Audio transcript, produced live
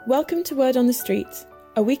Welcome to Word on the Street,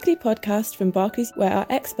 a weekly podcast from Barclays where our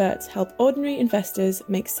experts help ordinary investors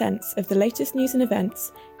make sense of the latest news and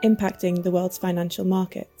events impacting the world's financial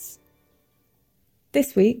markets.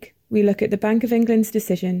 This week, we look at the Bank of England's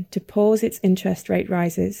decision to pause its interest rate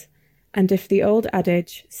rises and if the old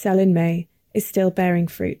adage, sell in May, is still bearing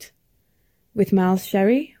fruit. With Miles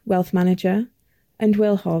Sherry, Wealth Manager, and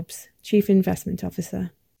Will Hobbs, Chief Investment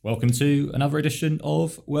Officer. Welcome to another edition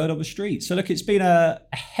of Word on the Street. So look, it's been a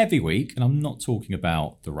heavy week, and I'm not talking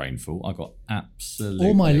about the rainfall. I got absolutely...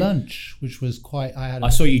 Or my lunch, which was quite... I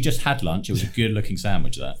saw you just had lunch. It was a good-looking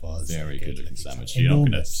sandwich, that. It was very good-looking sandwich. You're not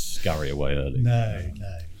going to scurry away early. No.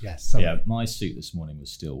 Yes. Sorry. Yeah, my suit this morning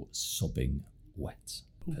was still sobbing wet.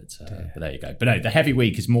 But there you go. But no, the heavy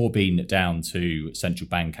week has more been down to central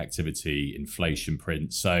bank activity, inflation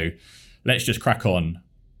prints. So let's just crack on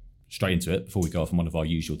straight into it before we go off on one of our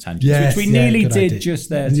usual tangents, which we nearly did just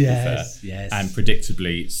there, to be fair, and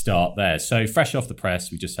predictably start there. So fresh off the press,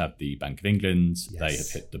 we just had the Bank of England. Yes. They have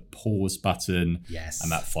hit the pause button,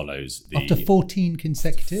 and that follows the... After 14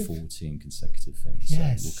 consecutive things.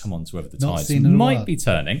 Yes. So we'll come on to whether the tides might be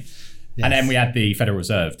turning. Yes. And then we had the Federal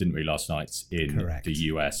Reserve, didn't we, last night in the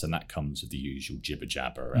US, and that comes with the usual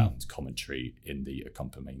jibber-jabber around commentary in the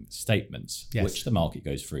accompanying statements, which the market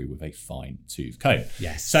goes through with a fine-tooth comb.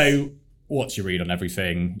 Yes. So what's your read on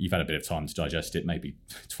everything? You've had a bit of time to digest it, maybe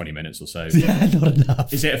 20 minutes or so. Yeah, not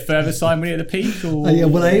enough. Is it a further sign we're at the peak? Or I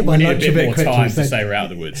ate my lunch a bit more quickly, time to say we're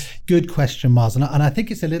out of the woods? Good question, Miles. And I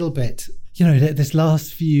think it's a little bit... You know, this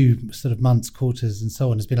last few sort of months, quarters and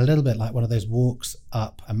so on has been a little bit like one of those walks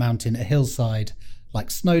up a mountain, a hillside like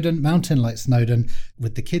Snowdon,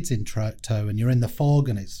 with the kids in tow, and you're in the fog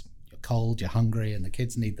and you're cold, you're hungry, and the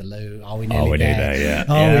kids need the loo. Are we nearly there?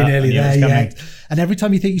 We're nearly there yet? And every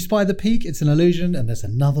time you think you spy the peak, it's an illusion, and there's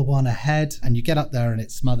another one ahead, and you get up there and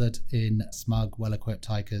it's smothered in smug, well-equipped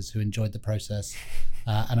hikers who enjoyed the process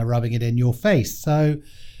and are rubbing it in your face. So...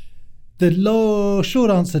 The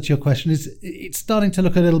short answer to your question is it's starting to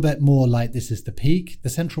look a little bit more like this is the peak.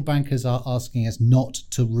 The central bankers are asking us not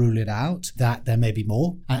to rule it out, that there may be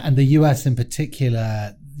more. And the US in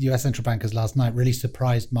particular, US central bankers last night really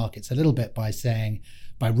surprised markets a little bit by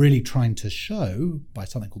really trying to show by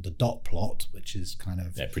something called the dot plot, which is kind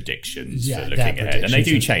of their predictions for looking ahead, and they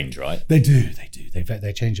do change, right? They do.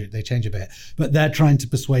 They change it. They change a bit, but they're trying to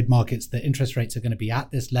persuade markets that interest rates are going to be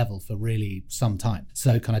at this level for really some time.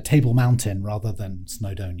 So kind of Table Mountain rather than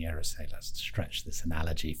Snowdonia. Say, let's stretch this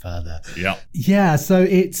analogy further. Yeah. So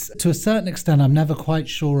it's to a certain extent. I'm never quite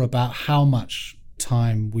sure about how much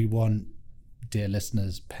time we want. Dear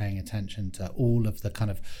listeners, paying attention to all of the kind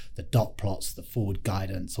of the dot plots, the forward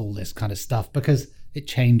guidance, all this kind of stuff, because it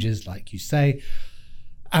changes, like you say,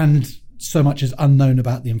 and so much is unknown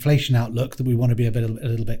about the inflation outlook that we want to be a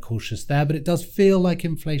little bit cautious there. But it does feel like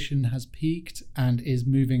inflation has peaked and is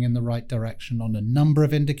moving in the right direction on a number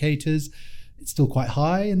of indicators. It's still quite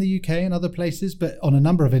high in the UK and other places, but on a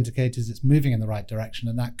number of indicators, it's moving in the right direction,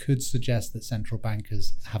 and that could suggest that central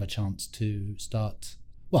bankers have a chance to start,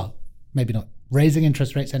 well, maybe not raising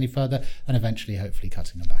interest rates any further, and eventually, hopefully,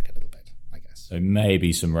 cutting them back a little bit, I guess. So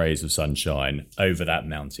maybe some rays of sunshine over that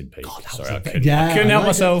mountain peak. Sorry, I couldn't help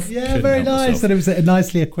myself. Yeah, very nice. And it was a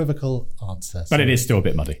nicely equivocal answer. But it is still a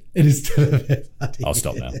bit muddy. It is still a bit muddy. I'll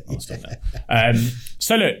stop now.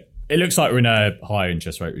 So look, it looks like we're in a higher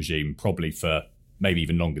interest rate regime, probably for maybe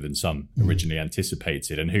even longer than some originally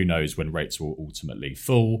anticipated. And who knows when rates will ultimately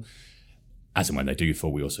fall. As and when they do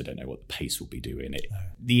fall, we also don't know what the pace will be doing.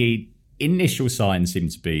 The initial signs seem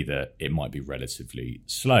to be that it might be relatively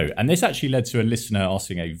slow. And this actually led to a listener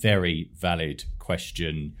asking a very valid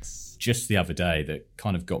question just the other day that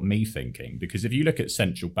kind of got me thinking. Because if you look at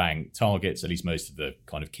central bank targets, at least most of the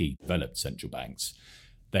kind of key developed central banks,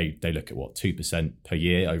 they look at 2% per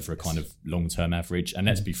year over a kind of long-term average. And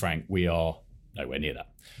let's be frank, we are nowhere near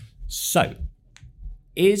that. So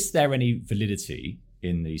is there any validity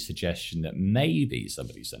in the suggestion that maybe some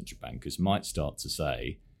of these central bankers might start to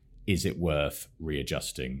say, is it worth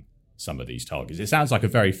readjusting some of these targets? It sounds like a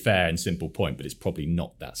very fair and simple point, but it's probably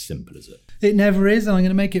not that simple, is it? It never is. And I'm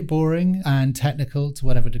going to make it boring and technical to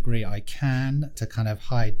whatever degree I can to kind of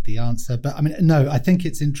hide the answer. But I mean, no, I think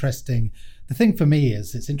it's interesting. The thing for me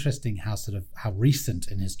is it's interesting how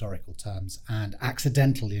recent in historical terms and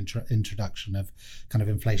accidental the introduction of kind of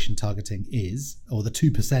inflation targeting is, or the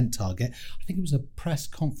 2% target. I think it was a press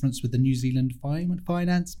conference with the New Zealand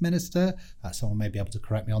finance minister. Someone may be able to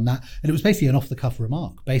correct me on that. And it was basically an off-the-cuff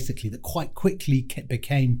remark, basically, that quite quickly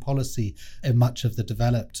became policy in much of the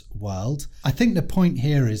developed world. I think the point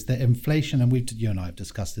here is that inflation, and you and I have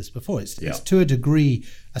discussed this before, it's to a degree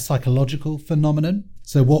a psychological phenomenon.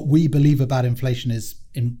 So what we believe about inflation is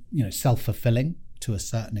self-fulfilling to a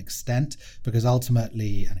certain extent, because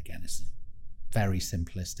ultimately, and again, it's very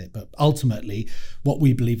simplistic, but ultimately what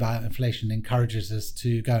we believe about inflation encourages us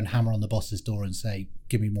to go and hammer on the boss's door and say,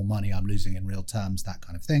 give me more money, I'm losing in real terms, that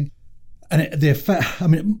kind of thing. And the effect,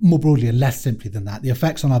 more broadly and less simply than that, the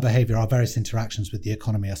effects on our behavior, our various interactions with the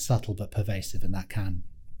economy are subtle but pervasive, and that can,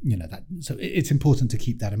 so it's important to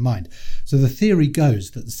keep that in mind. So the theory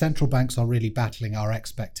goes that the central banks are really battling our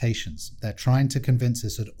expectations. They're trying to convince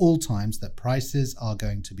us at all times that prices are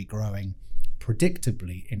going to be growing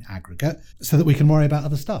predictably in aggregate so that we can worry about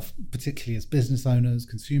other stuff, particularly as business owners,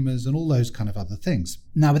 consumers, and all those kind of other things.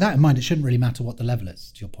 Now, with that in mind, it shouldn't really matter what the level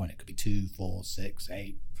is. To your point, it could be 2, 4, 6,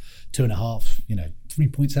 8, 2.5,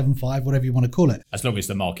 3.75, whatever you want to call it. As long as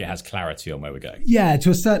the market has clarity on where we're going. Yeah, to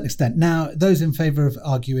a certain extent. Now, those in favour of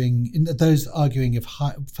arguing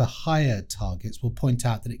for higher targets will point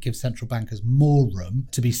out that it gives central bankers more room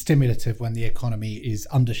to be stimulative when the economy is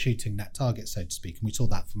undershooting that target, so to speak. And we saw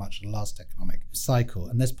that for much of the last economic cycle.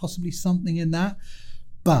 And there's possibly something in that.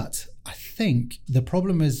 But I think the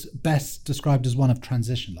problem is best described as one of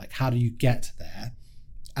transition. Like, how do you get there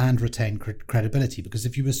and retain credibility? Because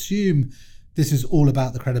if you assume this is all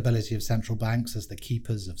about the credibility of central banks as the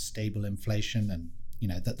keepers of stable inflation, and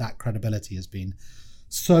that credibility has been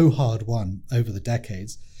so hard won over the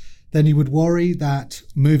decades, then you would worry that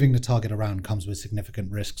moving the target around comes with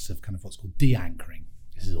significant risks of kind of what's called de-anchoring.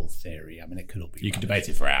 This is all theory. It could all be You could debate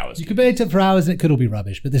it for hours. You could debate it for hours and it could all be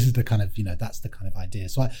rubbish, but this is the kind of, that's the kind of idea.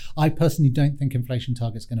 So I personally don't think inflation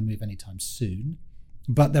target's going to move anytime soon.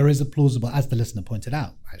 But there is a plausible, as the listener pointed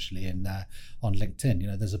out, actually, on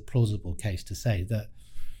LinkedIn, there's a plausible case to say that,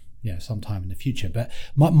 sometime in the future. But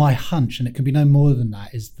my hunch, and it can be no more than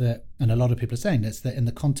that, is that, and a lot of people are saying this, that in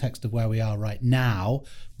the context of where we are right now,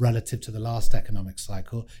 relative to the last economic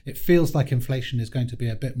cycle, it feels like inflation is going to be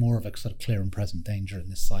a bit more of a sort of clear and present danger in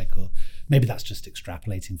this cycle. Maybe that's just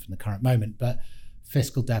extrapolating from the current moment, but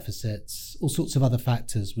fiscal deficits, all sorts of other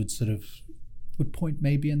factors would point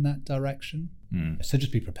maybe in that direction. So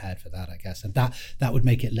just be prepared for that, I guess. And that would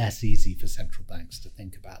make it less easy for central banks to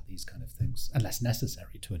think about these kind of things, and less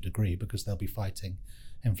necessary to a degree, because they'll be fighting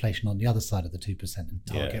inflation on the other side of the 2%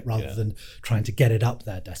 target rather than trying to get it up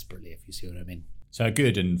there desperately, if you see what I mean. So a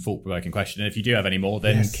good and thought-provoking question. And if you do have any more,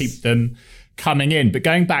 then keep them coming in. But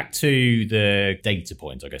going back to the data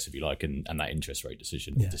point, I guess, if you like, and that interest rate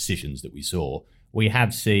decision or decisions that we saw, we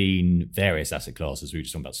have seen various asset classes. We were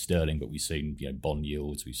just talking about sterling, but we've seen bond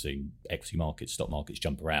yields, we've seen equity markets, stock markets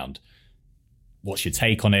jump around. What's your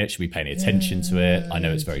take on it? Should we pay any attention to it? I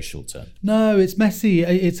know it's very short term. No, it's messy.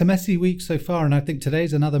 It's a messy week so far, and I think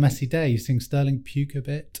today's another messy day. You're seeing sterling puke a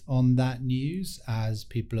bit on that news as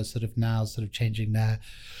people are now changing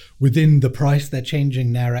within the price, they're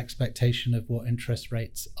changing their expectation of what interest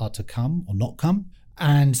rates are to come or not come.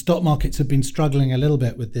 And stock markets have been struggling a little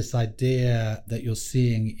bit with this idea that you're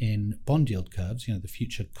seeing in bond yield curves, the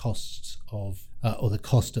future costs of, or the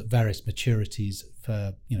cost at various maturities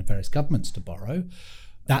for, various governments to borrow.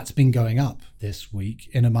 That's been going up this week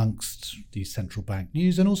in amongst the central bank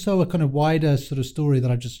news, and also a kind of wider sort of story that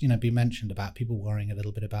I've just, been mentioned about people worrying a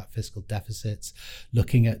little bit about fiscal deficits,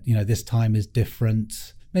 looking at, this time is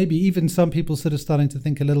different. Maybe even some people starting to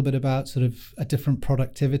think a little bit about a different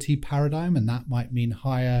productivity paradigm, and that might mean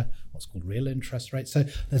higher, what's called real interest rates. So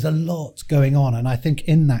there's a lot going on. And I think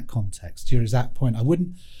in that context, to your exact point, I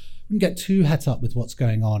wouldn't get too het up with what's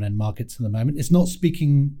going on in markets at the moment. It's not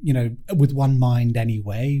speaking, with one mind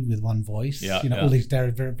anyway, with one voice. All these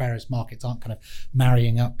various markets aren't kind of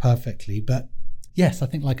marrying up perfectly. But yes, I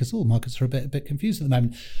think like us all, markets are a bit confused at the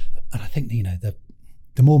moment. And I think,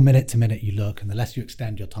 the more minute to minute you look and the less you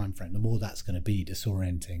extend your time frame, the more that's going to be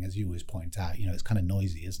disorienting, as you always point out. It's kind of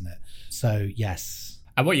noisy, isn't it? So, yes.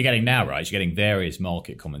 And what you're getting now, right, is you're getting various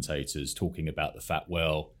market commentators talking about the fact,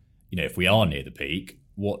 if we are near the peak,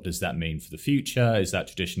 what does that mean for the future? Is that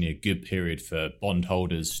traditionally a good period for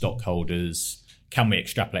bondholders, stockholders? Can we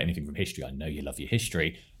extrapolate anything from history? I know you love your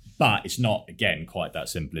history. But it's not, again, quite that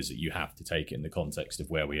simple, is it? You have to take it in the context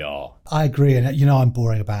of where we are. I agree. And, I'm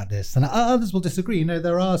boring about this. And others will disagree.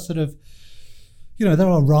 There are there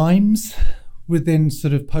are rhymes within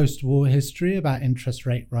post-war history about interest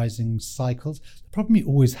rate rising cycles. The problem you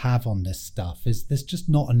always have on this stuff is there's just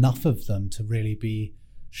not enough of them to really be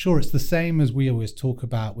sure. It's the same as we always talk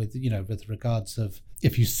about with regards of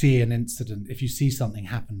if you see an incident, if you see something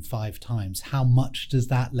happen 5 times, how much does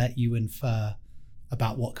that let you infer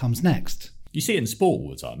about what comes next? You see it in sport all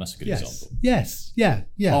the time. That's a good example. Yes. Yeah.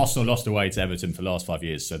 Arsenal lost away to Everton for the last 5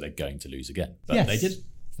 years, so they're going to lose again. But they did.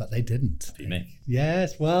 But they didn't. Happy me.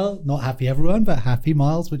 Yes, well, not happy everyone, but happy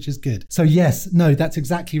Miles, which is good. So yes, no, that's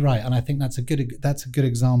exactly right, and I think that's a good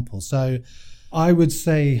example. So I would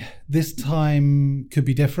say this time could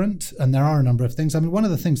be different, and there are a number of things. I mean, one of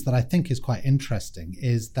the things that I think is quite interesting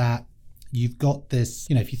is that you've got this,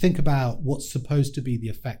 if you think about what's supposed to be the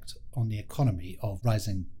effect on the economy of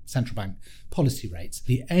rising central bank policy rates,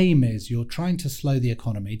 the aim is you're trying to slow the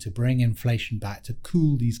economy to bring inflation back, to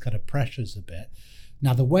cool these kind of pressures a bit.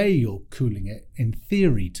 Now, the way you're cooling it in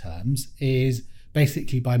theory terms is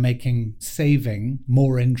basically by making saving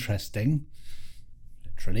more interesting,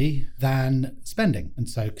 literally, than spending. And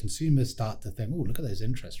so consumers start to think, oh, look at those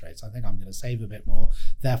interest rates. I think I'm going to save a bit more,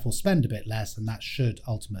 therefore spend a bit less. And that should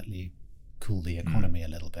ultimately cool the economy a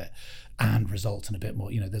little bit and result in a bit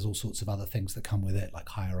more, there's all sorts of other things that come with it, like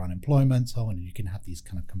higher unemployment, so on, and you can have these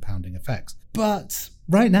kind of compounding effects. But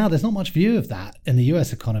right now, there's not much view of that in the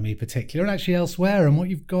US economy particularly, and actually elsewhere. And what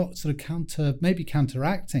you've got sort of maybe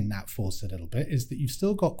counteracting that force a little bit is that you've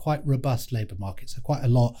still got quite robust labour markets, so quite a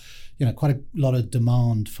lot of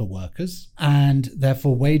demand for workers, and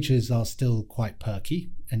therefore wages are still quite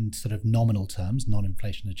perky in sort of nominal terms,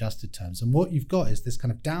 non-inflation adjusted terms. And what you've got is this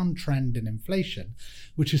kind of downtrend in inflation,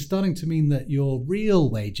 which is starting to mean that your real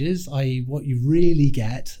wages, i.e. what you really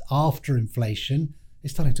get after inflation, is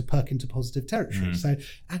starting to perk into positive territory. So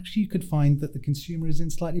actually you could find that the consumer is in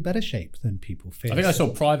slightly better shape than people fear. I think I saw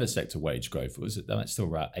private sector wage growth. That's still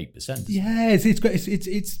around 8%. Yeah,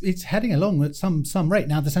 it's heading along at some rate.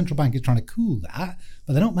 Now the central bank is trying to cool that,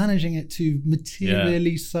 but they're not managing it to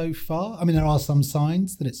materially so far. I mean, there are some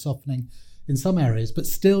signs that it's softening in some areas, but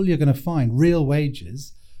still you're going to find real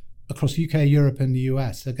wages across UK, Europe and the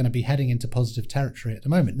US are going to be heading into positive territory at the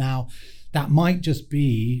moment. Now, that might just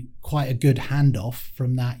be quite a good handoff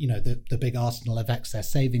from that, the big arsenal of excess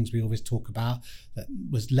savings we always talk about that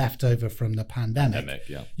was left over from the pandemic.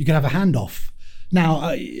 Yeah. You could have a handoff.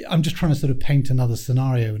 Now, I'm just trying to sort of paint another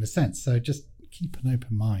scenario in a sense. So just keep an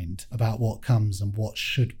open mind about what comes and what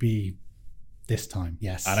should be this time.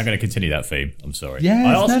 Yes. And I'm going to continue that theme. I'm sorry. Yes,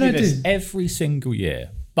 I ask you this every single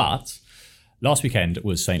year, but last weekend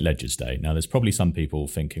was St. Leger's Day. Now, there's probably some people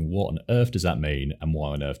thinking, what on earth does that mean and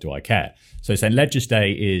why on earth do I care? So St. Leger's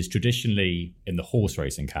Day is traditionally, in the horse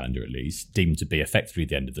racing calendar at least, deemed to be effectively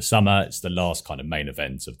the end of the summer. It's the last kind of main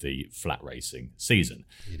event of the flat racing season.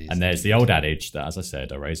 And there's the old adage that, as I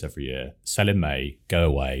said, I race every year, sell in May, go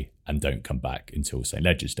away, and don't come back until St.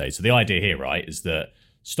 Leger's Day. So the idea here, right, is that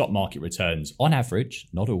stock market returns, on average,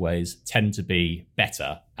 not always, tend to be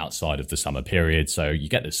better outside of the summer period. So you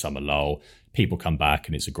get this summer lull, people come back,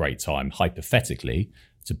 and it's a great time, hypothetically,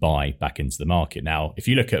 to buy back into the market. Now, if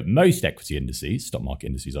you look at most equity indices, stock market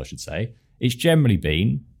indices, I should say, it's generally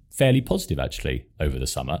been fairly positive, actually, over the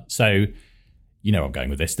summer. So you know where I'm going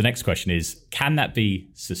with this. The next question is, can that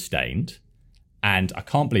be sustained? And I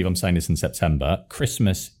can't believe I'm saying this in September.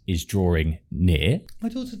 Christmas is drawing near. My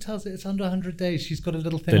daughter tells it it's under 100 days. She's got a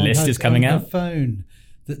little thing the list is coming on out. her phone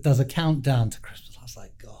that does a countdown to Christmas. I was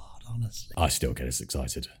like, God, honestly. I still get as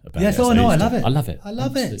excited about yes, it. Yes, I love it. I love it. I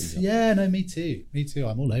love it. Yeah, no, me too. Me too.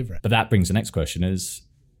 I'm all over it. But that brings the next question is,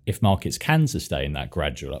 if markets can sustain that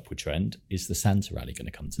gradual upward trend, is the Santa rally going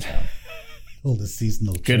to come to town? All the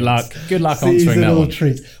seasonal treats. Good luck answering that one.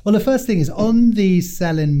 Treats. Well, the first thing is on the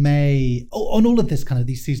sell in May, on all of this kind of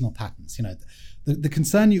these seasonal patterns, the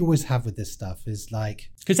concern you always have with this stuff is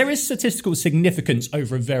like... Because there is statistical significance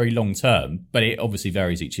over a very long term, but it obviously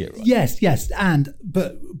varies each year, right? Yes.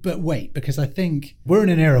 But wait, because I think we're in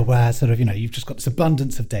an era where sort of, you've just got this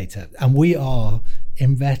abundance of data and we are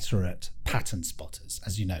inveterate pattern spotters,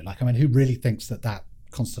 as you know. Like, I mean, who really thinks that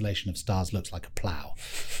constellation of stars looks like a plough?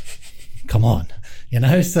 Come on,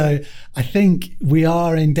 so I think we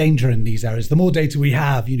are in danger in these areas. The more data we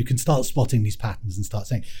have, you can start spotting these patterns and start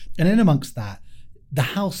saying, and in amongst that, the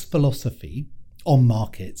house philosophy on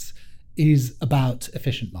markets is about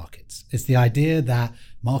efficient markets. It's the idea that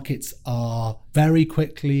markets are very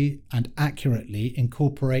quickly and accurately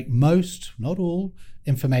incorporate most, not all,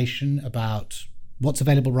 information about what's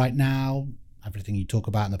available right now, everything you talk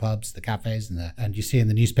about in the pubs, the cafes, and you see in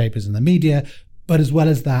the newspapers and the media. But as well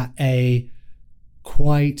as that, a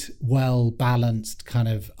quite well-balanced kind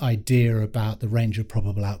of idea about the range of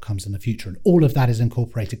probable outcomes in the future. And all of that is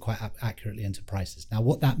incorporated quite accurately into prices. Now,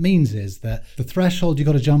 what that means is that the threshold you've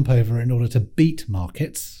got to jump over in order to beat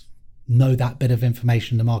markets, know that bit of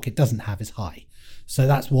information the market doesn't have, is high. So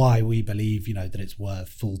that's why we believe, that it's worth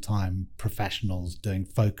full-time professionals doing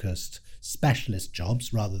focused specialist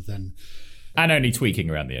jobs rather than... And only tweaking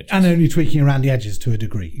around the edges. And only tweaking around the edges to a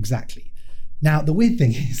degree, exactly. Now, the weird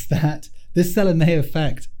thing is that this sell in May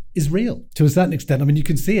effect is real to a certain extent. I mean, you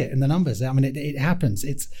can see it in the numbers. I mean, it happens.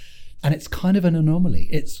 It's kind of an anomaly.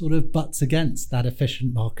 It sort of butts against that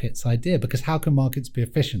efficient markets idea, because how can markets be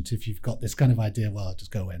efficient if you've got this kind of idea, well, I'll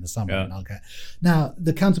just go away in the summer and I'll get... Now,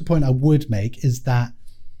 the counterpoint I would make is that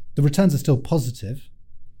the returns are still positive,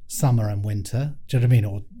 summer and winter. Do you know what I mean?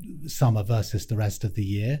 Or summer versus the rest of the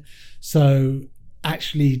year. So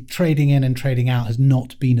actually trading in and trading out has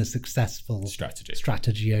not been a successful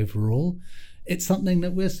strategy overall. It's something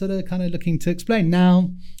that we're sort of kind of looking to explain.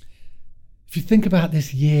 Now, if you think about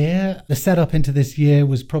this year, the setup into this year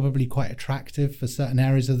was probably quite attractive for certain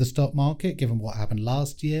areas of the stock market, given what happened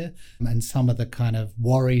last year and some of the kind of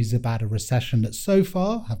worries about a recession that so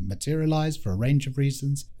far haven't materialized for a range of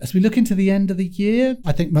reasons. As we look into the end of the year,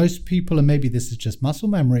 I think most people, and maybe this is just muscle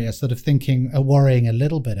memory, are sort of worrying a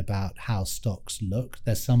little bit about how stocks look.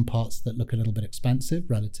 There's some parts that look a little bit expensive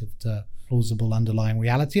relative to plausible underlying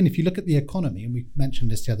reality. And if you look at the economy, and we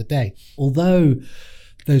mentioned this the other day, although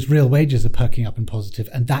those real wages are perking up and positive,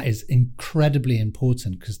 and that is incredibly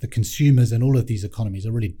important because the consumers in all of these economies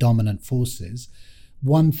are really dominant forces.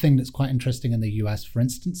 One thing that's quite interesting in the US, for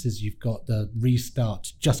instance, is you've got the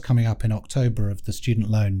restart just coming up in October of the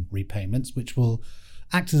student loan repayments, which will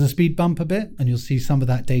act as a speed bump a bit, and you'll see some of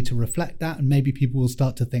that data reflect that, and maybe people will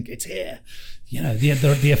start to think it's here, you know,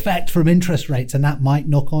 the effect from interest rates, and that might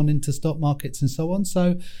knock on into stock markets and so on.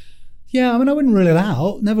 So yeah, I mean, I wouldn't rule it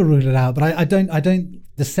out, never rule it out, but I don't,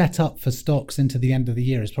 the setup for stocks into the end of the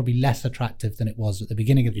year is probably less attractive than it was at the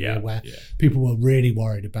beginning of the year, where people were really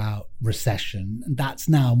worried about recession. And that's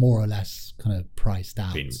now more or less kind of priced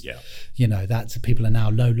out. You know, that's, people are now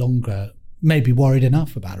no longer maybe worried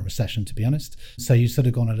enough about a recession, to be honest. So you've sort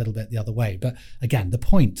of gone a little bit the other way. But again, the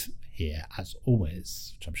point here, as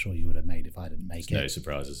always, which I'm sure you would have made if I didn't make it. No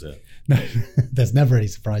surprises there. No, there's never any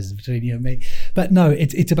surprises between you and me. But no,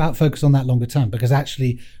 it's about focus on that longer term, because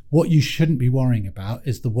actually what you shouldn't be worrying about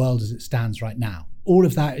is the world as it stands right now. All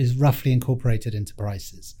of that is roughly incorporated into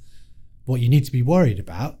prices. What you need to be worried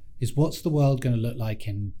about is what's the world going to look like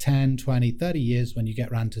in 10, 20, 30 years when you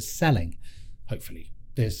get around to selling, hopefully,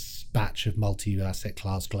 this batch of multi-asset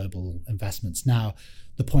class global investments. Now,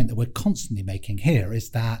 the point that we're constantly making here is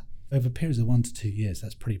that over periods of 1 to 2 years,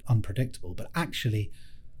 that's pretty unpredictable. But actually,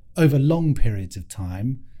 over long periods of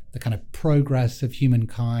time, the kind of progress of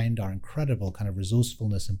humankind, our incredible kind of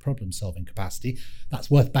resourcefulness and problem-solving capacity, that's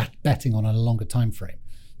worth betting on a longer time frame.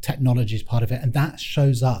 Technology is part of it, and that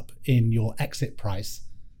shows up in your exit price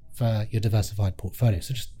for your diversified portfolio.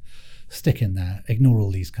 So just stick in there, ignore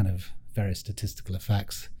all these kind of various statistical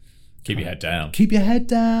effects. Keep your head down. Keep your head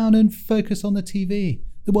down and focus on the TV,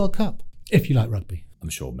 the World Cup, if you like rugby. I'm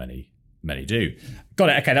sure many do. Got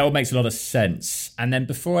it. Okay, that all makes a lot of sense. And then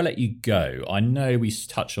before I let you go, I know we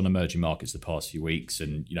touched on emerging markets the past few weeks,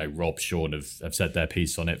 and you know, Rob, Sean have said their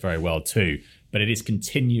piece on it very well too. But it is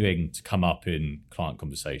continuing to come up in client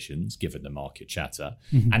conversations, given the market chatter.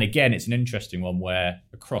 Mm-hmm. And again, it's an interesting one where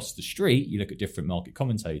across the street, you look at different market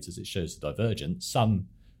commentators, it shows the divergence. Some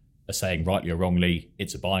are saying, rightly or wrongly,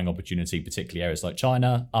 it's a buying opportunity, particularly areas like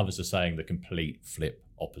China. Others are saying the complete flip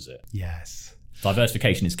opposite. Yes.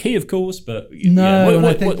 Diversification is key, of course, but what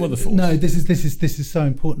are the thoughts? No, this is so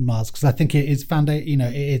important, Miles, because I think it is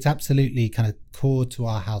it's absolutely kind of core to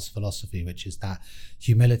our house philosophy, which is that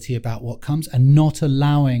humility about what comes and not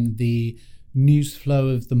allowing the news flow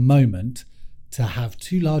of the moment to have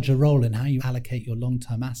too large a role in how you allocate your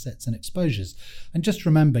long-term assets and exposures. And just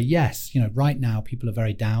remember, yes, right now people are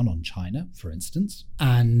very down on China, for instance.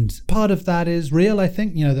 And part of that is real, I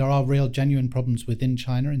think. There are real genuine problems within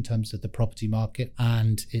China in terms of the property market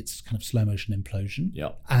and its kind of slow motion implosion.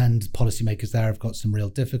 Yeah. And policymakers there have got some real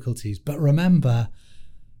difficulties. But remember,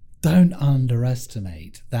 don't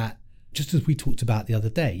underestimate that. Just as we talked about the other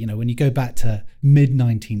day, when you go back to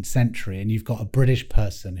mid-19th century and you've got a British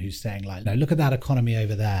person who's saying like, no, look at that economy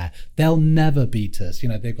over there. They'll never beat us.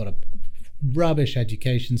 They've got a rubbish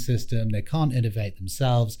education system. They can't innovate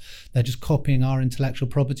themselves. They're just copying our intellectual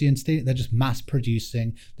property and stealing. They're just mass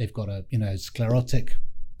producing. They've got a, sclerotic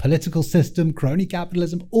political system, crony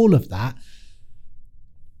capitalism, all of that.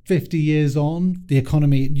 50 years on, the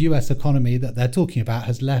US economy that they're talking about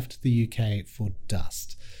has left the UK for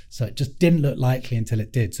dust. So it just didn't look likely until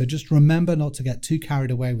it did. So just remember not to get too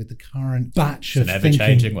carried away with the current batch of thinking. It's a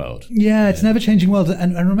never-changing world. Yeah, it's a never-changing world.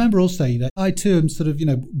 And remember also, I too am sort of,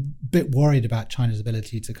 a bit worried about China's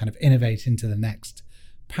ability to kind of innovate into the next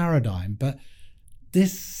paradigm. But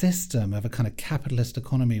this system of a kind of capitalist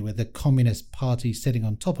economy with the Communist Party sitting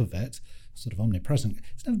on top of it, sort of omnipresent,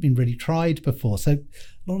 it's never been really tried before. So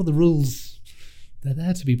a lot of the rules they're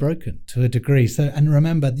there to be broken to a degree. So, and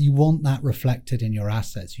remember, you want that reflected in your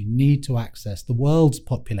assets. You need to access the world's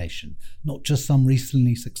population, not just some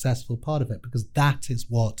recently successful part of it, because that is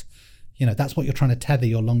what, that's what you're trying to tether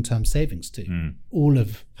your long-term savings to. All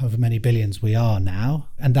of however many billions we are now.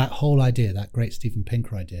 And that whole idea, that great Steven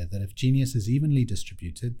Pinker idea, that if genius is evenly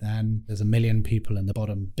distributed, then there's 1 million people in the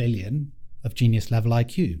bottom billion of genius level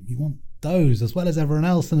IQ. You want those, as well as everyone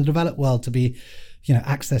else in the developed world, to be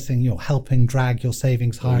accessing, helping drag your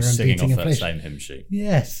savings higher and beating inflation. Singing off that same hymn sheet.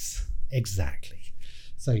 Yes, exactly.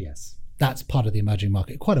 So yes, that's part of the emerging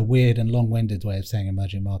market. Quite a weird and long-winded way of saying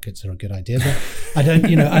emerging markets are a good idea, but I don't,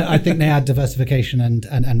 I think they add diversification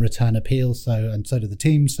and return appeal. So do the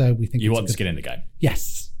team. So we think you want skin in the game.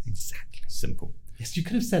 Yes, exactly. Simple. Yes, you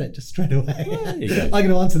could have said it just straight away. Yeah, I'm going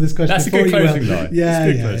to answer this question. That's a good closing line. Yeah, it's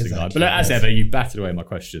a good closing exactly. line. But as ever, you batted away my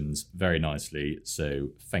questions very nicely. So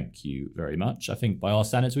thank you very much. I think by our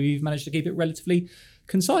standards, we've managed to keep it relatively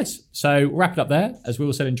concise. So we'll wrap it up there. As we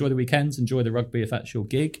all said, enjoy the weekends, enjoy the rugby if that's your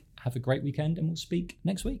gig. Have a great weekend, and we'll speak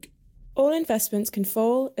next week. All investments can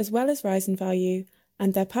fall as well as rise in value,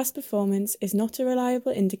 and their past performance is not a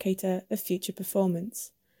reliable indicator of future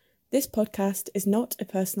performance. This podcast is not a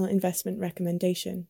personal investment recommendation.